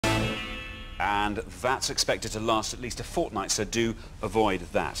and that's expected to last at least a fortnight, so do avoid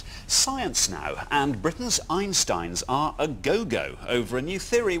that. Science now, and Britain's Einsteins are a go-go over a new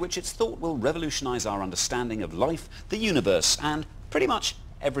theory which it's thought will revolutionise our understanding of life, the universe, and pretty much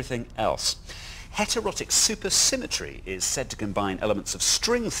everything else. Heterotic Super symmetry is said to combine elements of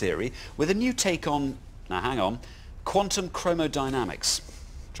string theory with a new take on, now hang on, quantum chromodynamics.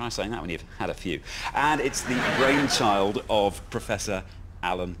 Try saying that when you've had a few. And it's the brainchild of Professor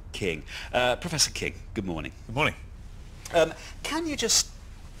Alan King. Professor King, good morning. Good morning. Can you just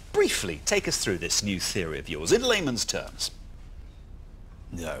briefly take us through this new theory of yours in layman's terms?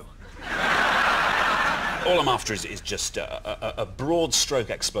 No. All I'm after is just a broad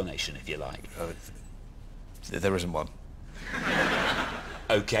stroke explanation, if you like. There isn't one.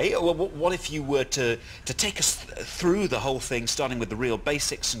 Okay, well, what if you were to take us through the whole thing, starting with the real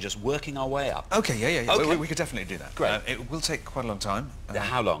basics and just working our way up? Okay, yeah. Okay. We could definitely do that. Great. It will take quite a long time.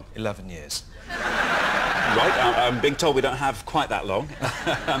 How long? 11 years. Right, I'm being told we don't have quite that long.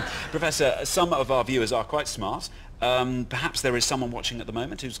 Professor, some of our viewers are quite smart. Perhaps there is someone watching at the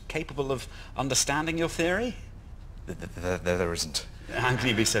moment who's capable of understanding your theory? There isn't. How can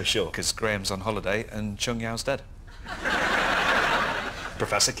you be so sure? Because Graham's on holiday and Chung Yao's dead.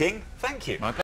 Professor King, thank you. My pleasure.